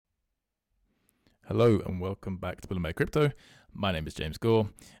Hello and welcome back to Bloomberg Crypto. My name is James Gore,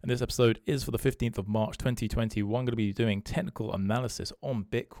 and this episode is for the 15th of March 2021. I'm going to be doing technical analysis on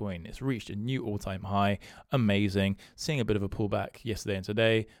Bitcoin. It's reached a new all-time high. Amazing. Seeing a bit of a pullback yesterday and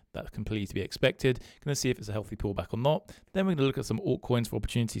today. That's completely to be expected. Going to see if it's a healthy pullback or not. Then we're going to look at some altcoins for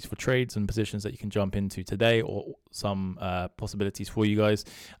opportunities for trades and positions that you can jump into today, or some possibilities for you guys,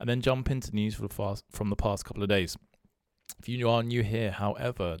 and then jump into news from the past couple of days. If you are new here,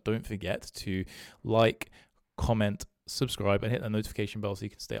 however, don't forget to like, comment, subscribe, and hit that notification bell so you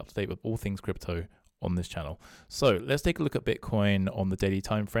can stay up to date with all things crypto on this channel. So let's take a look at Bitcoin on the daily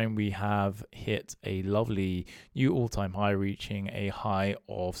time frame. We have hit a lovely new all-time high, reaching a high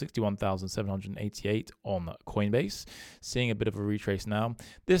of 61,788 on Coinbase. Seeing a bit of a retrace now.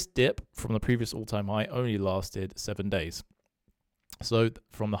 This dip from the previous all-time high only lasted 7 days. So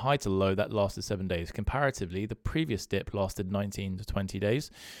from the high to low, that lasted 7 days. Comparatively, the previous dip lasted 19 to 20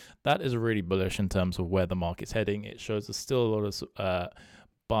 days. That is really bullish in terms of where the market's heading. It shows there's still a lot of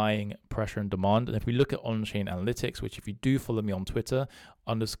buying pressure and demand. And if we look at on-chain analytics, which if you do follow me on Twitter,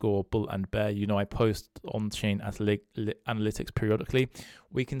 _bull and bear, you know I post on-chain analytics periodically.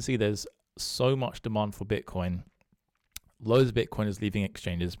 We can see there's so much demand for Bitcoin. Loads of Bitcoin is leaving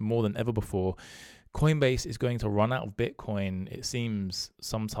exchanges more than ever before. Coinbase is going to run out of Bitcoin, it seems,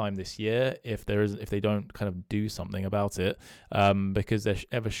 sometime this year if they don't kind of do something about it, because there's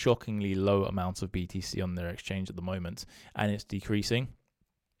ever shockingly low amounts of BTC on their exchange at the moment, and it's decreasing.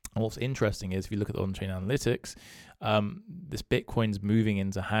 And what's interesting is if you look at the on-chain analytics, this Bitcoin's moving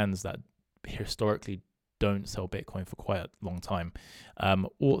into hands that historically don't sell Bitcoin for quite a long time.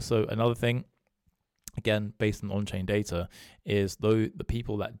 Also, another thing, again, based on on-chain data, is though the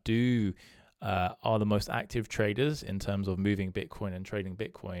people that do are the most active traders in terms of moving Bitcoin and trading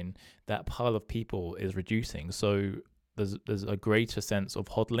Bitcoin, that pile of people is reducing. So there's a greater sense of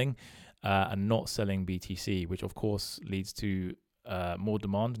hodling and not selling BTC, which of course leads to more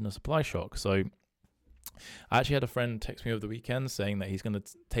demand and a supply shock. So I actually had a friend text me over the weekend saying that he's going to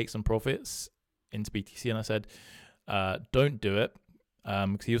take some profits into BTC, and I said, don't do it.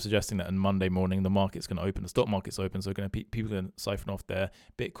 Because he was suggesting that on Monday morning the market's going to open, the stock market's open, so people are going to siphon off their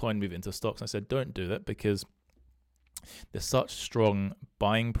Bitcoin, move it into stocks. And I said, don't do that, because there's such strong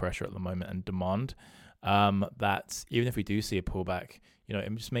buying pressure at the moment and demand that even if we do see a pullback,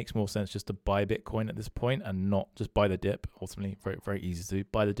 it just makes more sense just to buy Bitcoin at this point and not just buy the dip. Ultimately, very, very easy to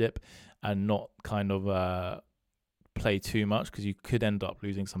buy the dip and not kind of play too much, because you could end up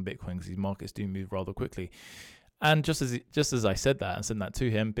losing some Bitcoin because these markets do move rather quickly. And just as I said that and sent that to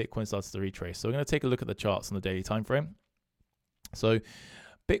him, Bitcoin starts to retrace. So we're going to take a look at the charts on the daily time frame. So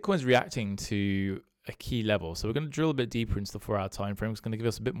Bitcoin's reacting to a key level. So we're going to drill a bit deeper into the 4-hour time frame. It's going to give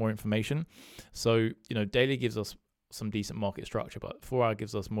us a bit more information. So daily gives us some decent market structure, but 4-hour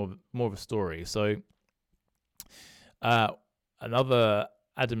gives us more of a story. So another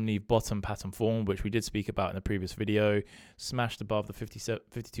Adam and Eve bottom pattern form, which we did speak about in the previous video, smashed above the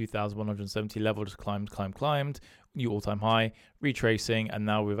 52,170 level, just climbed, new all-time high, retracing, and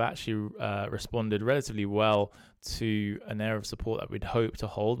now we've actually responded relatively well to an area of support that we'd hope to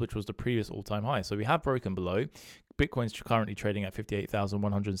hold, which was the previous all-time high. So we have broken below. Bitcoin's currently trading at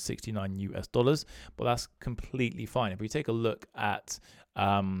 $58,169, but that's completely fine. If we take a look at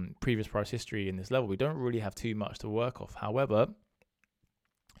previous price history in this level, we don't really have too much to work off. However,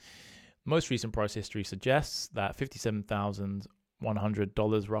 most recent price history suggests that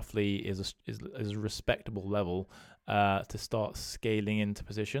 $57,100 roughly is a respectable level to start scaling into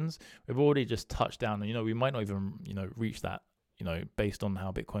positions. We've already just touched down, and we might not even reach that, based on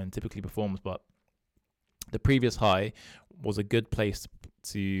how Bitcoin typically performs. But the previous high was a good place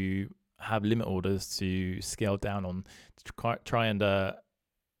to have limit orders to scale down on, to try and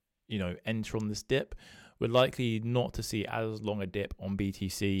enter on this dip. We're likely not to see as long a dip on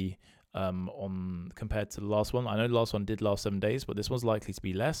BTC compared to the last one. I know the last one did last 7 days, but this one's likely to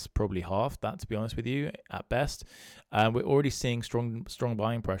be less, probably half that, to be honest with you, at best. We're already seeing strong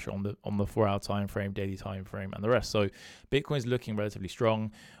buying pressure on the 4-hour time frame, daily time frame, and the rest. So Bitcoin's looking relatively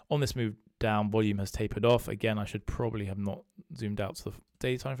strong. On this move down, volume has tapered off. Again, I should probably have not zoomed out to the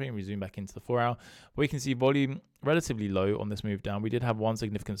daily time frame. We zoom back into the 4-hour. We can see volume relatively low on this move down. We did have one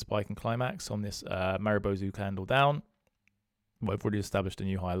significant spike in climax on this Maribozu candle down. We've already established a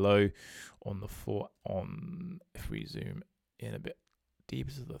new high low on the if we zoom in a bit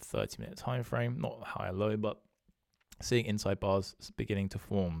deeper to the 30-minute time frame, not high or low, but seeing inside bars beginning to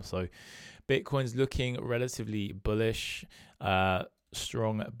form. So Bitcoin's looking relatively bullish,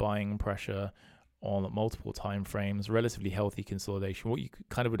 strong buying pressure on multiple time frames, relatively healthy consolidation, what you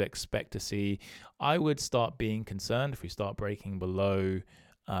kind of would expect to see. I would start being concerned if we start breaking below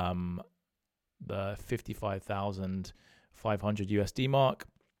the 55,500 USD mark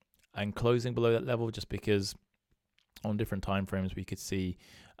and closing below that level, just because on different time frames we could see,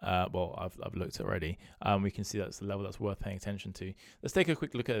 I've looked already, we can see that's the level that's worth paying attention to. Let's take a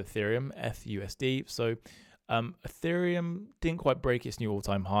quick look at Ethereum, FUSD. So Ethereum didn't quite break its new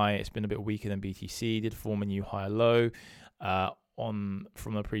all-time high. It's been a bit weaker than BTC, did form a new higher low from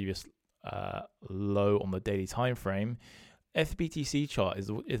the previous low on the daily time frame. FBTC chart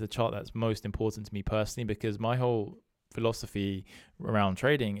is a chart that's most important to me personally, because my whole philosophy around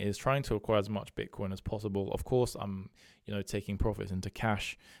trading is trying to acquire as much Bitcoin as possible. Of course, I'm taking profits into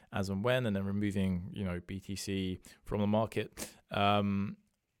cash as and when, and then removing BTC from the market.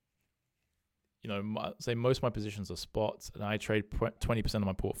 Say most of my positions are spots, and I trade 20% of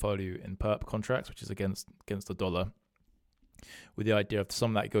my portfolio in perp contracts, which is against the dollar, with the idea of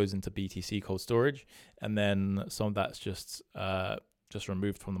some of that goes into BTC cold storage, and then some of that's just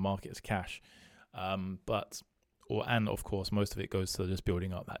removed from the market as cash. And of course, most of it goes to just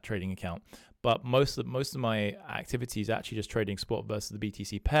building up that trading account. But most of my activity is actually just trading spot versus the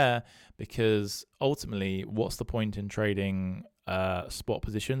BTC pair, because ultimately, what's the point in trading spot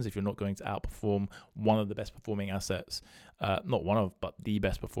positions if you're not going to outperform one of the best performing assets, not one of, but the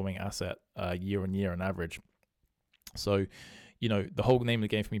best performing asset year on year on average? So, the whole name of the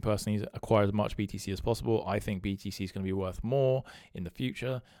game for me personally is acquire as much BTC as possible. I think BTC is going to be worth more in the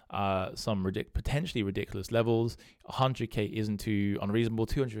future. Some potentially ridiculous levels. 100K isn't too unreasonable.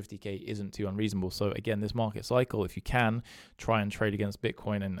 250K isn't too unreasonable. So again, this market cycle, if you can try and trade against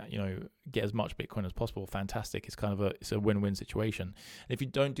Bitcoin and get as much Bitcoin as possible, fantastic. It's a win-win situation. And if you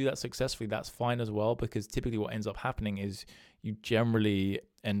don't do that successfully, that's fine as well, because typically what ends up happening is you generally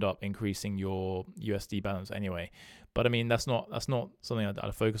end up increasing your USD balance anyway. But I mean, that's not something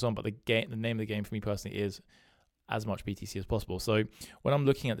I'd focus on. But the name of the game for me personally is as much BTC as possible. So when I'm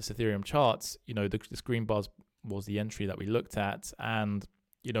looking at this Ethereum charts, this green bars was the entry that we looked at, and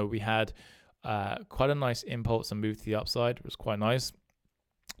we had quite a nice impulse and move to the upside. It was quite nice.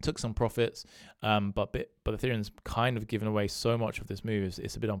 Took some profits, but Ethereum's kind of given away so much of this move.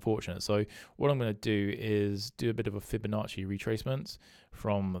 It's a bit unfortunate. So what I'm going to do is do a bit of a Fibonacci retracement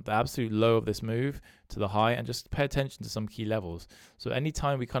from the absolute low of this move to the high, and just pay attention to some key levels. So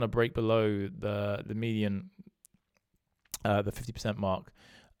anytime we kind of break below the median, the 50% mark,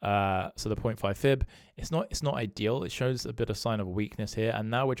 so the 0.5 fib, it's not ideal. It shows a bit of sign of weakness here,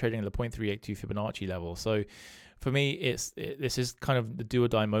 and now we're trading at the 0.382 Fibonacci level. So for me, this is kind of the do or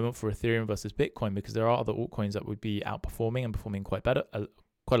die moment for Ethereum versus Bitcoin, because there are other altcoins that would be outperforming and performing quite a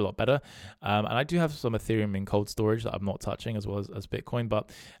lot better. And I do have some Ethereum in cold storage that I'm not touching, as well as Bitcoin. But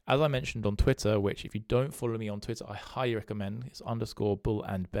as I mentioned on Twitter, which if you don't follow me on Twitter, I highly recommend, it's _bull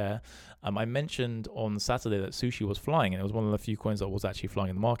and bear. I mentioned on Saturday that sushi was flying, and it was one of the few coins that was actually flying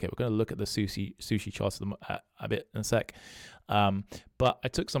in the market. We're going to look at the sushi charts a bit in a sec. But I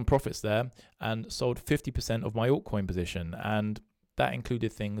took some profits there and sold 50% of my altcoin position, and that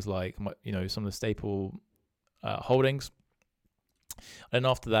included things like some of the staple holdings. And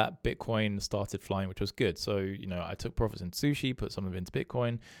after that, Bitcoin started flying, which was good. So I took profits in sushi, put some of it into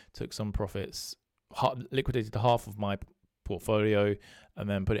Bitcoin, took some profits, liquidated half of my portfolio, and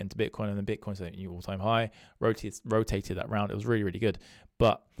then put it into Bitcoin, and then Bitcoin set a new all-time high. Rotated that round. It was really, really good.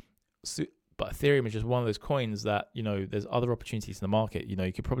 But Ethereum is just one of those coins that, there's other opportunities in the market.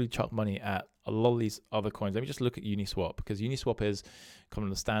 You could probably chuck money at a lot of these other coins. Let me just look at Uniswap, because Uniswap is kind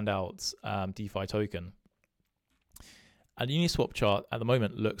of the standout DeFi token. And the Uniswap chart at the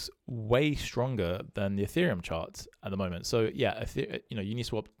moment looks way stronger than the Ethereum chart at the moment. So yeah,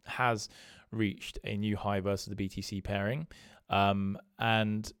 Uniswap has reached a new high versus the BTC pairing,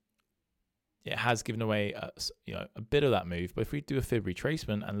 and it has given away a bit of that move. But if we do a fib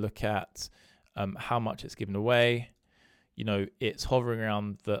retracement and look at how much it's given away, it's hovering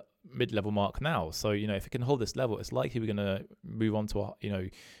around the mid-level mark now. So if it can hold this level, it's likely we're going to move on to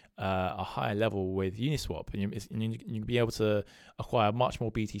a higher level with Uniswap, and you can be able to acquire much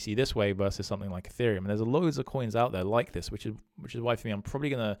more BTC this way versus something like Ethereum. And there's loads of coins out there like this, which is why for me, I'm probably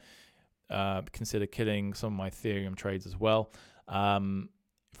going to consider killing some of my Ethereum trades as well.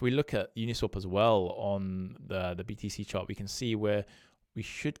 If we look at Uniswap as well on the BTC chart, we can see where we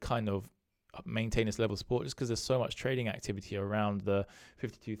should kind of maintain this level of support, just because there's so much trading activity around the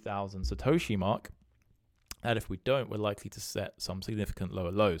 52,000 Satoshi mark, that if we don't, we're likely to set some significant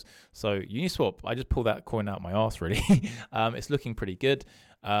lower lows. So Uniswap, I just pulled that coin out my arse, really. It's looking pretty good.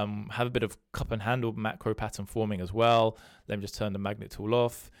 Have a bit of cup and handle macro pattern forming as well. Let me just turn the magnet tool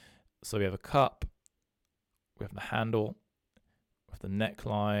off. So we have a cup, we have the handle, we have the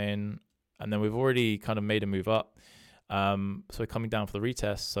neckline, and then we've already kind of made a move up. So we're coming down for the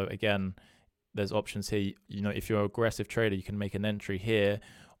retest. So again, there's options here. If you're an aggressive trader, you can make an entry here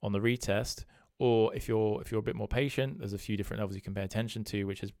on the retest, or if you're a bit more patient, there's a few different levels you can pay attention to,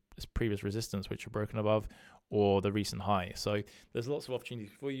 which is previous resistance, which are broken above, or the recent high. So there's lots of opportunities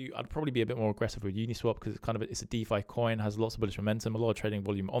for you. I'd probably be a bit more aggressive with Uniswap because it's a DeFi coin, has lots of bullish momentum, a lot of trading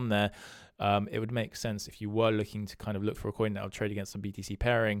volume on there. It would make sense if you were looking to kind of look for a coin that would trade against some BTC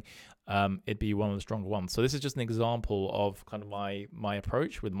pairing. It'd be one of the stronger ones. So this is just an example of kind of my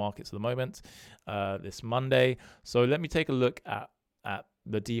approach with markets at the moment, this Monday. So let me take a look at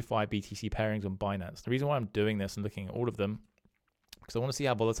the DeFi BTC pairings on Binance. The reason why I'm doing this and looking at all of them, because I want to see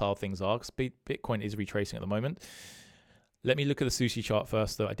how volatile things are, because Bitcoin is retracing at the moment. Let me look at the Sushi chart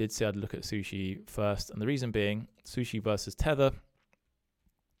first, though. I did say I'd look at Sushi first, and the reason being Sushi versus Tether.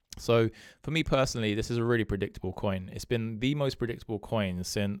 So for me personally, this is a really predictable coin. It's been the most predictable coin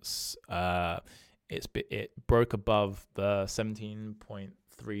since it broke above the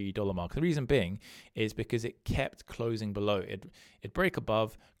 $17.3 mark. The reason being is because it kept closing below. It'd break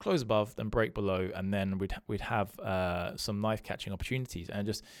above, close above, then break below, and then we'd have some knife catching opportunities, and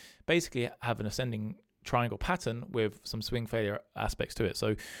just basically have an ascending triangle pattern with some swing failure aspects to it.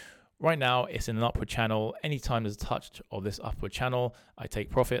 So right now it's in an upward channel. Anytime there's a touch of this upward channel, I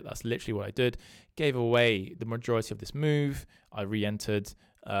take profit. That's literally what I did. Gave away the majority of this move. I re-entered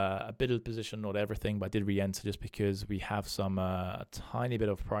a bit of the position, not everything, but I did re-enter just because we have some a tiny bit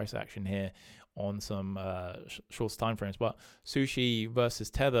of price action here on some short time frames. But Sushi versus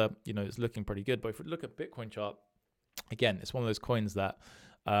Tether, it's looking pretty good. But if we look at Bitcoin chart, again, it's one of those coins that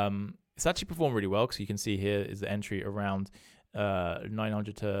it's actually performed really well, because you can see here is the entry around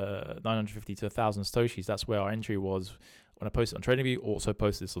 900 to 950 to 1,000 Satoshis. That's where our entry was when I posted on TradingView. Also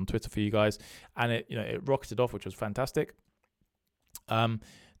posted this on Twitter for you guys, and it rocketed off, which was fantastic.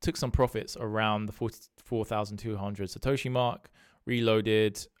 Took some profits around the 44,200 Satoshi mark,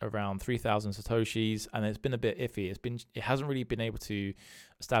 reloaded around 3,000 Satoshis, and it's been a bit iffy. It hasn't really been able to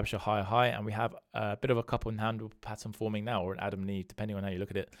establish a higher high, and we have a bit of a cup and handle pattern forming now, or an Adam and Eve, depending on how you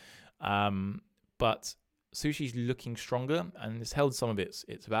look at it. But Sushi's looking stronger, and it's held some of its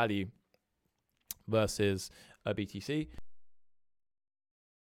value versus BTC.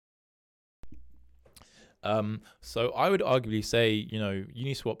 So I would arguably say,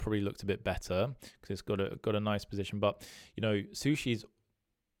 Uniswap probably looked a bit better because it's got a nice position, but Sushi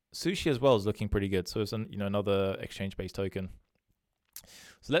as well is looking pretty good. So it's another exchange-based token.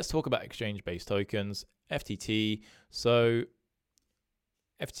 So let's talk about exchange-based tokens. FTT. So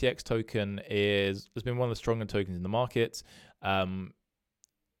FTX token has been one of the stronger tokens in the market, forming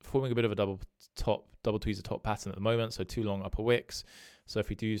a bit of a double tweezer top pattern at the moment. So two long upper wicks. So if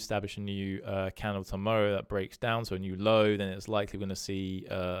we do establish a new candle tomorrow that breaks down, so a new low, then it's likely we're going to see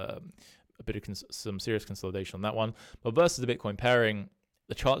a bit of some serious consolidation on that one. But versus the Bitcoin pairing,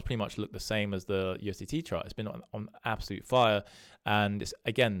 the charts pretty much look the same as the USDT chart. It's been on absolute fire, and it's,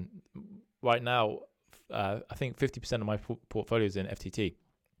 again, right now, I think 50% of my portfolio is in FTT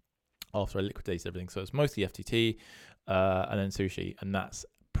after I liquidated everything. So it's mostly FTT and then Sushi, and that's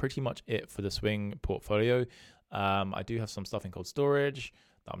pretty much it for the swing portfolio. I do have some stuff in cold storage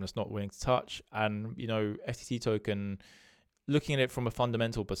that I'm just not willing to touch. And, FTT token, looking at it from a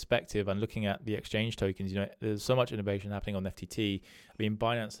fundamental perspective and looking at the exchange tokens, there's so much innovation happening on FTT. I mean,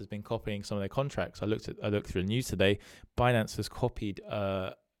 Binance has been copying some of their contracts. I looked through the news today. Binance has copied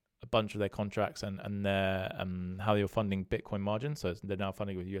a bunch of their contracts and their how they were funding Bitcoin margin. So they're now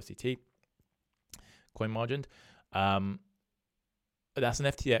funding with USDT coin margin. That's an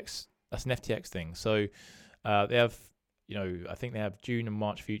FTX thing. So they have, I think they have June and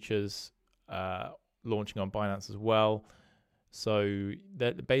March futures launching on Binance as well. So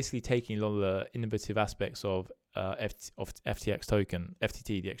they're basically taking a lot of the innovative aspects of FTX token,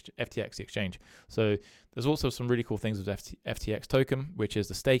 FTT, FTX, the exchange. So there's also some really cool things with FTX token, which is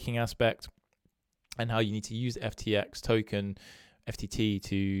the staking aspect and how you need to use FTX token,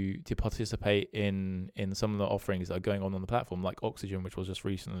 FTT, to participate in some of the offerings that are going on the platform, like Oxygen, which was just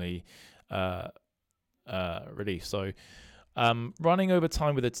recently released. So running over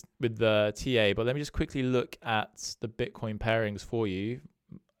time with the TA, but let me just quickly look at the Bitcoin pairings for you,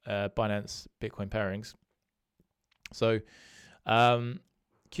 Binance Bitcoin pairings. So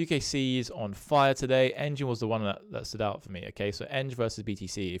QKC is on fire today. Engine was the one that stood out for me. Okay, so Eng versus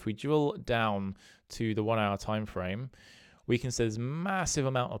BTC. If we drill down to the 1 hour time frame, we can see there's massive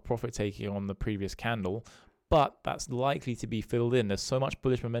amount of profit taking on the previous candle, but that's likely to be filled in. There's so much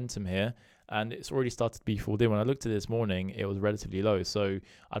bullish momentum here, and it's already started to be filled in. When I looked at it this morning, it was relatively low. So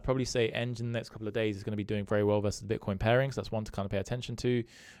I'd probably say Eng in the next couple of days is going to be doing very well versus the Bitcoin pairings. That's one to kind of pay attention to.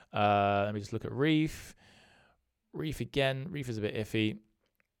 Let me just look at Reef. Reef again. Reef is a bit iffy.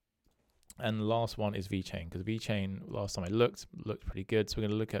 And the last one is VeChain, because VeChain, last time I looked pretty good. So we're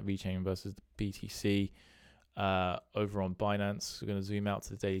going to look at VeChain versus the BTC over on Binance. We're going to zoom out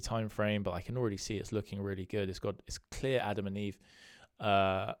to the daily time frame, but I can already see it's looking really good. It's got this clear Adam and Eve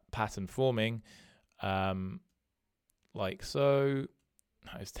pattern forming, like so.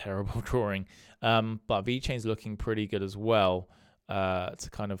 That is terrible drawing, but VeChain's looking pretty good as well to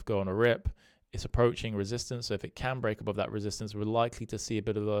kind of go on a rip. It's approaching resistance, so if it can break above that resistance, we're likely to see a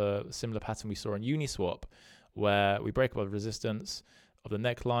bit of a similar pattern we saw in Uniswap, where we break above resistance of the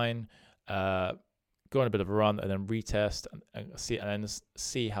neckline, go on a bit of a run, and then retest and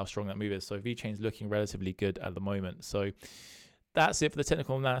see how strong that move is. So VeChain's looking relatively good at the moment. So that's it for the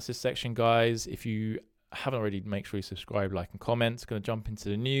technical analysis section, guys. If you haven't already, make sure you subscribe, like, and comment. Going to jump into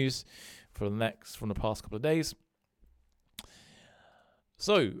the news from the past couple of days.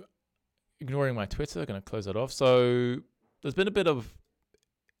 So, ignoring my Twitter, going to close that off. So there's been a bit of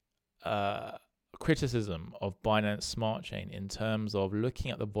criticism of Binance Smart Chain in terms of looking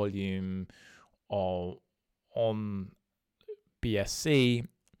at the volume on BSC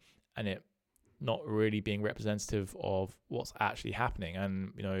and it not really being representative of what's actually happening.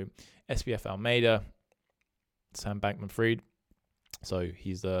 And, SBF Almeida, Sam Bankman-Fried, so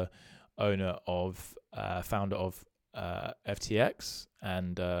he's the owner founder of FTX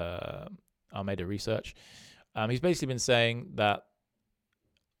and Almeida Research. He's basically been saying that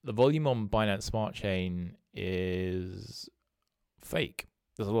the volume on Binance Smart Chain is fake.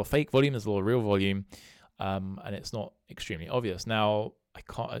 There's a lot of fake volume, there's a lot of real volume, and it's not extremely obvious. Now,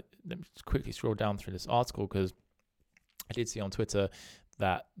 let me just quickly scroll down through this article, because I did see on Twitter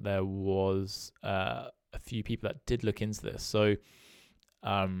that there was a few people that did look into this. So,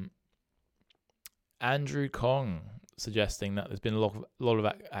 Andrew Kong suggesting that there's been a lot of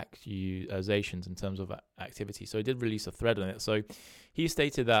accusations in terms of activity. So he did release a thread on it. So he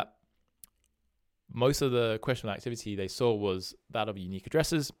stated that most of the questionable activity they saw was that of unique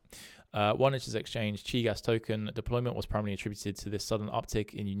addresses. 1inch's exchange Chigas token deployment was primarily attributed to this sudden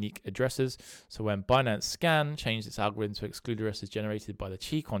uptick in unique addresses. So when Binance Scan changed its algorithm to exclude addresses generated by the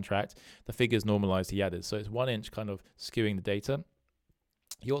Chi contract, the figures normalized, he added. So it's 1inch kind of skewing the data.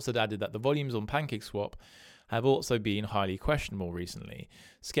 He also added that the volumes on PancakeSwap have also been highly questionable recently.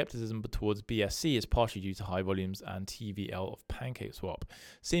 Skepticism towards BSC is partially due to high volumes and TVL of PancakeSwap,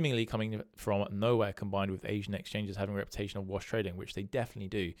 seemingly coming from nowhere, combined with Asian exchanges having a reputation of wash trading, which they definitely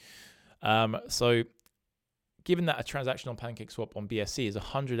do. So given that a transaction on PancakeSwap on BSC is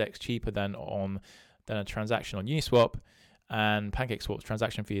 100x cheaper than a transaction on Uniswap, and PancakeSwap's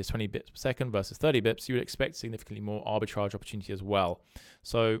transaction fee is 20 bits per second versus 30 bits, you would expect significantly more arbitrage opportunity as well.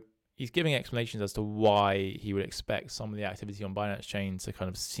 So he's giving explanations as to why he would expect some of the activity on Binance Chain to kind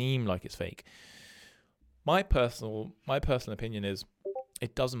of seem like it's fake. My personal opinion is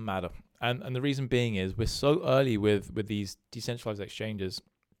it doesn't matter. And the reason being is we're so early with these decentralized exchanges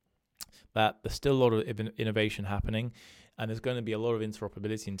that there's still a lot of innovation happening, and there's going to be a lot of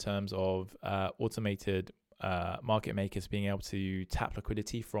interoperability in terms of automated market makers being able to tap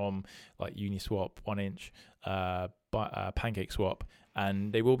liquidity from like Uniswap, 1inch, PancakeSwap,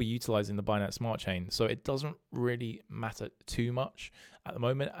 and they will be utilizing the Binance Smart Chain. So it doesn't really matter too much at the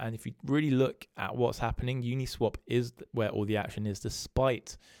moment. And if you really look at what's happening, Uniswap is where all the action is,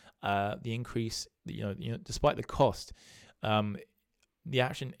 despite the increase, despite the cost. The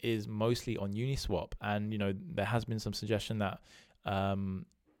action is mostly on Uniswap, and there has been some suggestion that some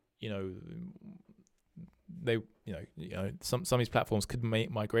of these platforms could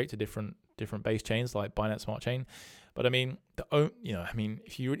migrate to different base chains like Binance Smart Chain. But I mean,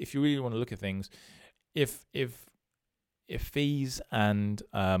 if you really want to look at things, if fees and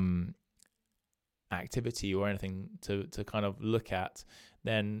activity or anything to kind of look at,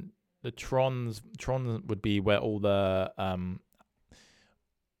 then the Tron would be where all the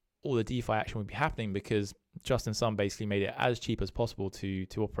DeFi action would be happening, because Justin Sun basically made it as cheap as possible to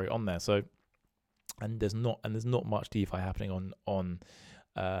operate on there. So, and there's not much DeFi happening on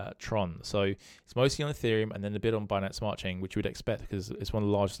Tron. So it's mostly on Ethereum and then a bit on Binance Smart Chain, which you would expect because it's one of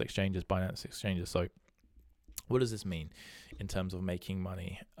the largest exchanges, Binance exchanges. So what does this mean in terms of making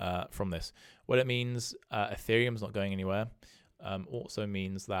money from this? Well, it means Ethereum's not going anywhere. Also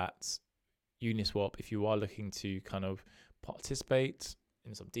means that Uniswap, if you are looking to kind of participate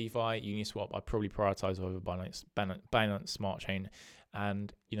in some DeFi, Uniswap I'd probably prioritize over Binance Smart Chain.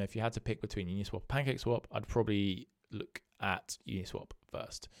 And if you had to pick between Uniswap and PancakeSwap, I'd probably look at Uniswap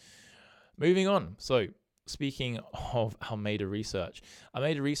first. Moving on. So speaking of Almeida Research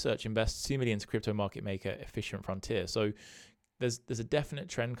invests $2 million into crypto market maker Efficient Frontier. So there's a definite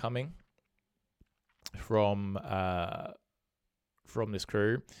trend coming from from this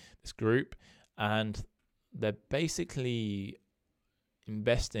group, and they're basically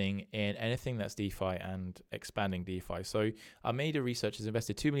investing in anything that's DeFi and expanding DeFi. So Alameda Research has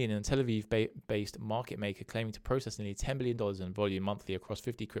invested $2 million in a Tel Aviv-based market maker claiming to process nearly $10 billion in volume monthly across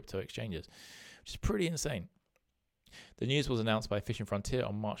 50 crypto exchanges, which is pretty insane. The news was announced by Efficient Frontier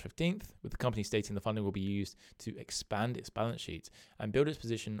on March 15th, with the company stating the funding will be used to expand its balance sheet and build its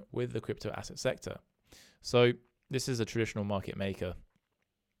position with the crypto asset sector. So this is a traditional market maker.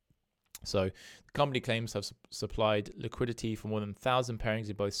 So the company claims to have supplied liquidity for more than 1,000 pairings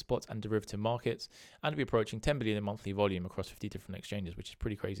in both spot and derivative markets, and to be approaching 10 billion in monthly volume across 50 different exchanges, which is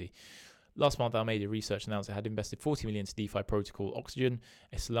pretty crazy. Last month, Alameda Research announced it had invested 40 million to DeFi protocol Oxygen,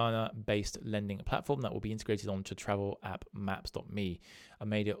 a Solana-based lending platform that will be integrated onto travel app Maps.me.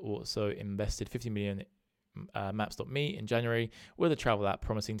 Alameda also invested 50 million Maps.me in January, with a travel app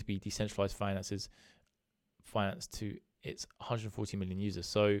promising to be decentralized finance to its 140 million users.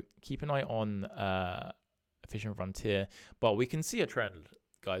 So keep an eye on Efficient Frontier, but we can see a trend,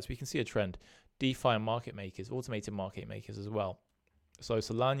 guys. We can see a trend. DeFi and market makers, automated market makers as well. So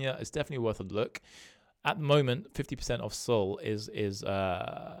Solana is definitely worth a look. At the moment, 50% of Sol is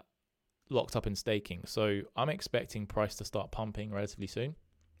locked up in staking. So I'm expecting price to start pumping relatively soon.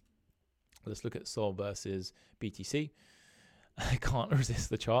 Let's look at Sol versus BTC. I can't resist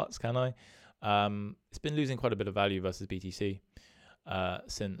the charts, can I? It's been losing quite a bit of value versus BTC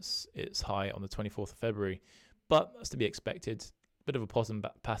since its high on the 24th of February. But that's to be expected. Bit of a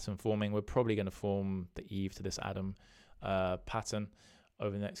pattern forming. We're probably going to form the Eve to this Adam pattern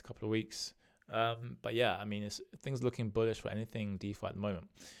over the next couple of weeks. But yeah, I mean, things looking bullish for anything DeFi at the moment.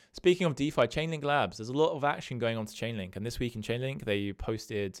 Speaking of DeFi, Chainlink Labs, there's a lot of action going on to Chainlink. And this week in Chainlink, they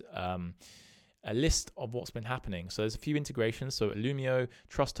posted a list of what's been happening. So there's a few integrations. So Illumio,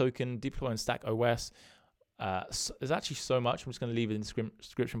 Trust Token, Deploy and Stack OS. There's actually so much. I'm just going to leave it in the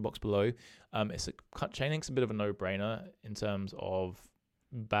description box below. Chainlink's a bit of a no-brainer in terms of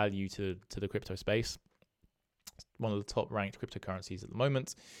value to the crypto space. One of the top ranked cryptocurrencies at the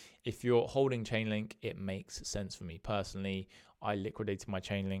moment. If you're holding Chainlink, it makes sense for me personally. I liquidated my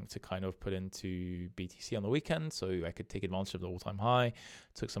Chainlink to kind of put into BTC on the weekend, so I could take advantage of the all-time high.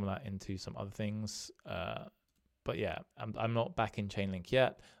 Took some of that into some other things, but yeah, I'm not back in Chainlink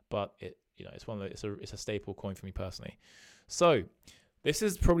yet. But it's a staple coin for me personally. So this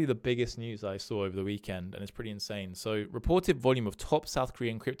is probably the biggest news I saw over the weekend, and it's pretty insane. So reported volume of top South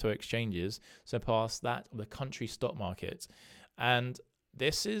Korean crypto exchanges surpassed that of the country stock market. And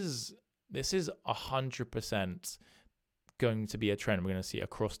this is 100% going to be a trend we're going to see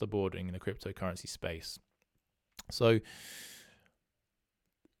across the board in the cryptocurrency space. So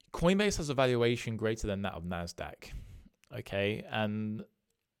Coinbase has a valuation greater than that of NASDAQ. Okay. And,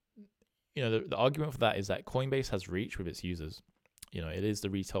 the argument for that is that Coinbase has reach with its users. It is the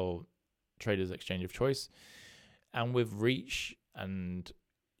retail traders exchange of choice. And with reach and,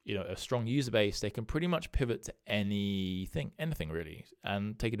 a strong user base, they can pretty much pivot to anything really,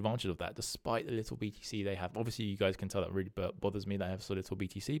 and take advantage of that despite the little BTC they have. Obviously, you guys can tell that really bothers me that I have so little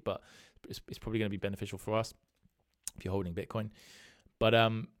BTC, but it's probably going to be beneficial for us if you're holding Bitcoin. But,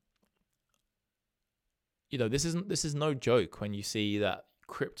 this is no joke when you see that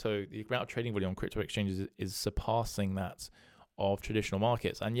the amount of trading volume on crypto exchanges is surpassing that of traditional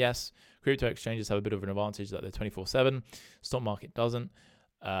markets. And yes, crypto exchanges have a bit of an advantage that they're 24/7. Stock market doesn't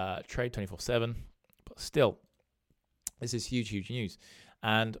trade 24/7, but still, this is huge news.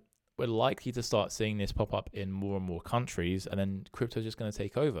 And we're likely to start seeing this pop up in more and more countries, and then crypto is just going to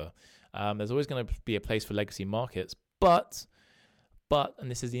take over. There's always going to be a place for legacy markets, but, and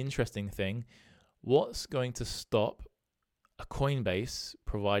this is the interesting thing, what's going to stop a Coinbase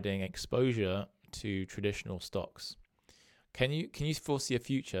providing exposure to traditional stocks? Can you foresee a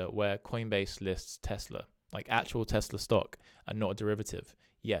future where Coinbase lists Tesla, like actual Tesla stock, and not a derivative?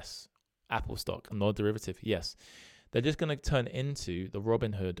 Yes. Apple stock and not a derivative? Yes. They're just going to turn into the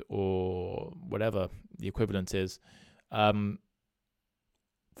Robinhood or whatever the equivalent is for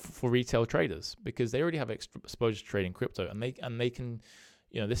retail traders, because they already have exposure to trading crypto, and they can.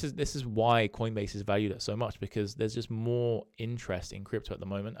 This is why Coinbase is valued at so much, because there's just more interest in crypto at the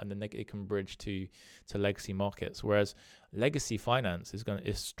moment, and then it can bridge to legacy markets. Whereas legacy finance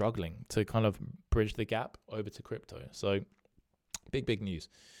is struggling to kind of bridge the gap over to crypto. So big news.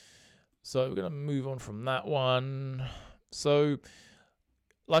 So we're gonna move on from that one. So,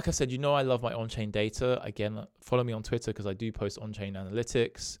 like I said, I love my on-chain data. Again, follow me on Twitter because I do post on-chain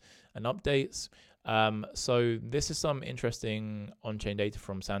analytics and updates. So this is some interesting on-chain data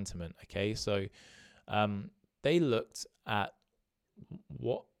from Santiment. Okay, so they looked at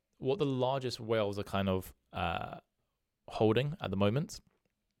what the largest whales are kind of holding at the moment?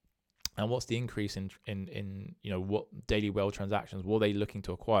 And what's the increase in what daily whale transactions? What are they looking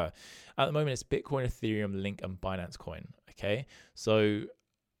to acquire? At the moment, it's Bitcoin, Ethereum, Link, and Binance Coin. Okay, so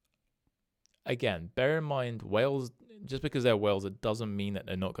again, bear in mind, whales, just because they're whales, it doesn't mean that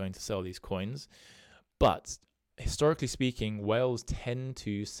they're not going to sell these coins. But historically speaking, whales tend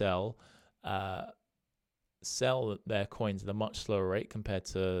to sell their coins at a much slower rate compared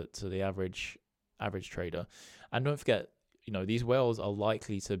to the average trader. And don't forget, these whales are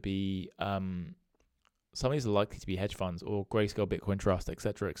likely to be some of these are likely to be hedge funds or Grayscale Bitcoin Trust,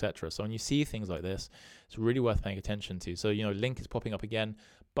 etc., etc. So when you see things like this, it's really worth paying attention to. So Link is popping up again,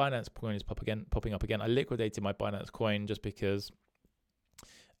 Binance Coin is popping up again. I liquidated my Binance Coin just because,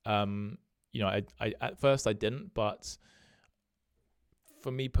 I at first I didn't, but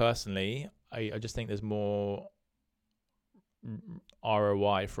for me personally, I just think there's more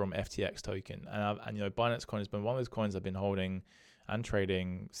ROI from FTX token, and Binance Coin has been one of those coins I've been holding and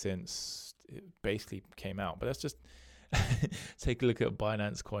trading since it basically came out. But let's just take a look at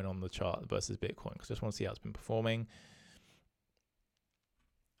Binance Coin on the chart versus Bitcoin, because I just want to see how it's been performing.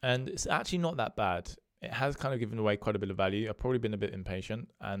 And it's actually not that bad. It has kind of given away quite a bit of value. I've probably been a bit impatient,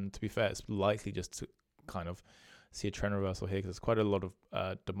 and to be fair, it's likely just to kind of see a trend reversal here, because there's quite a lot of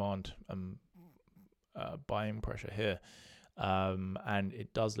demand and buying pressure here. And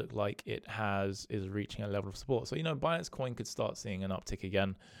it does look like it is reaching a level of support. So, Binance Coin could start seeing an uptick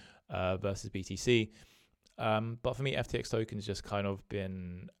again versus BTC. But for me, FTX token has just kind of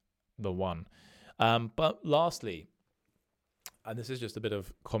been the one. But lastly, and this is just a bit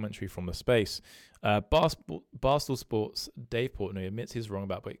of commentary from the space, Barstool Sports' Dave Portnoy admits he's wrong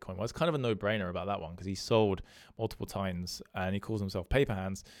about Bitcoin. Well, it's kind of a no-brainer about that one, because he sold multiple times and he calls himself paper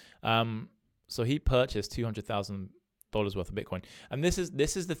hands. So he purchased $200,000 worth of Bitcoin. And this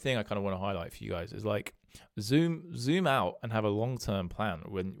is the thing I kind of want to highlight for you guys, is like zoom out and have a long-term plan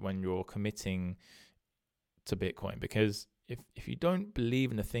when you're committing to Bitcoin, because if you don't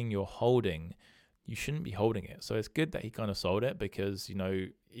believe in the thing you're holding, you shouldn't be holding it. So it's good that he kind of sold it, because he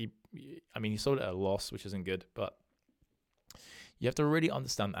sold it at a loss, which isn't good, but you have to really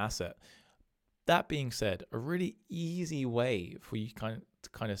understand the asset. That being said, a really easy way for you to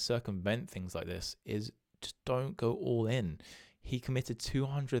kind of circumvent things like this is just don't go all in. He committed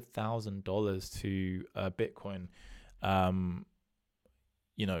 $200,000 to Bitcoin, when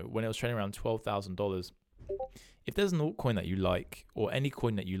it was trading around $12,000. If there's an altcoin that you like, or any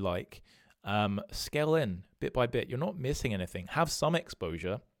coin that you like, scale in bit by bit. You're not missing anything. Have some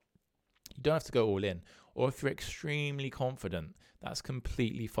exposure. You don't have to go all in. Or if you're extremely confident, that's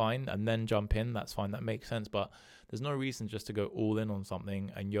completely fine, and then jump in. That's fine. That makes sense. But there's no reason just to go all in on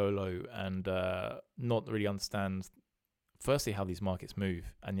something and YOLO and not really understand, firstly, how these markets move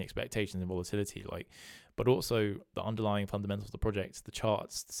and the expectations and volatility, but also the underlying fundamentals of the project, the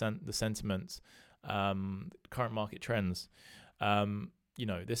charts, the sentiments, current market trends.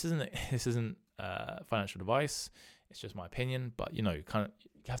 This isn't financial advice. It's just my opinion. But you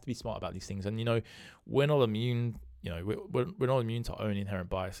have to be smart about these things. And we're not immune. We're not immune to our own inherent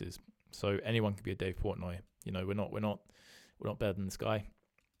biases. So anyone can be a Dave Portnoy. We're not better than this guy.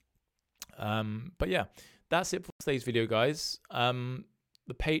 But yeah, that's it for today's video, guys.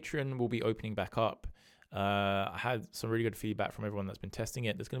 The Patreon will be opening back up. I had some really good feedback from everyone that's been testing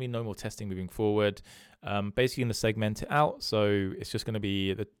it. There's going to be no more testing moving forward. Basically going to segment it out. So it's just going to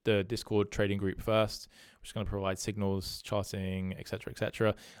be the Discord trading group first, which is going to provide signals, charting, etc.,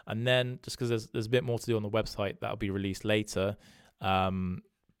 etc. And then, just because there's a bit more to do on the website, that'll be released later.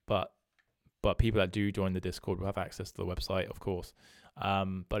 But people that do join the Discord will have access to the website, of course.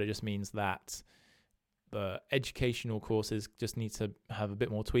 But it just means that the educational courses just need to have a bit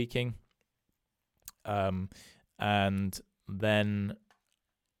more tweaking. And then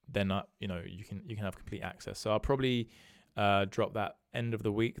you can have complete access. So I'll probably drop that end of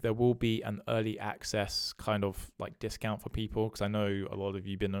the week. There will be an early access kind of like discount for people, because I know a lot of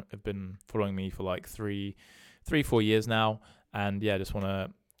you have been following me for like 4 years now, and yeah, I just want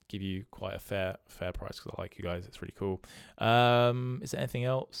to give you quite a fair price, because I like you guys. It's really cool. Is there anything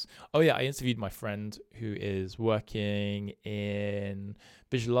else? Oh yeah, I interviewed my friend who is working in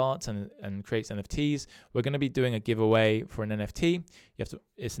visual arts and creates NFTs. We're going to be doing a giveaway for an NFT.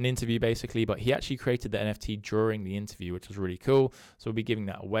 It's an interview basically, but he actually created the NFT during the interview, which was really cool. So we'll be giving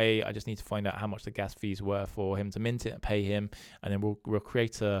that away. I just need to find out how much the gas fees were for him to mint it and pay him, and then we'll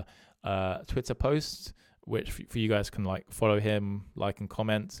create a Twitter post, which for you guys can follow him, like and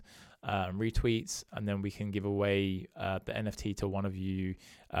comment, retweets, and then we can give away the NFT to one of you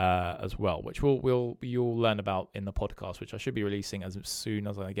as well, which you'll learn about in the podcast, which I should be releasing as soon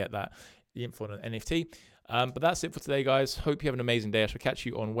as I get the info on an NFT. But that's it for today, guys. Hope you have an amazing day. I shall catch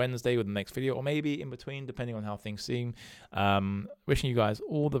you on Wednesday with the next video, or maybe in between, depending on how things seem. Wishing you guys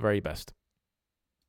all the very best.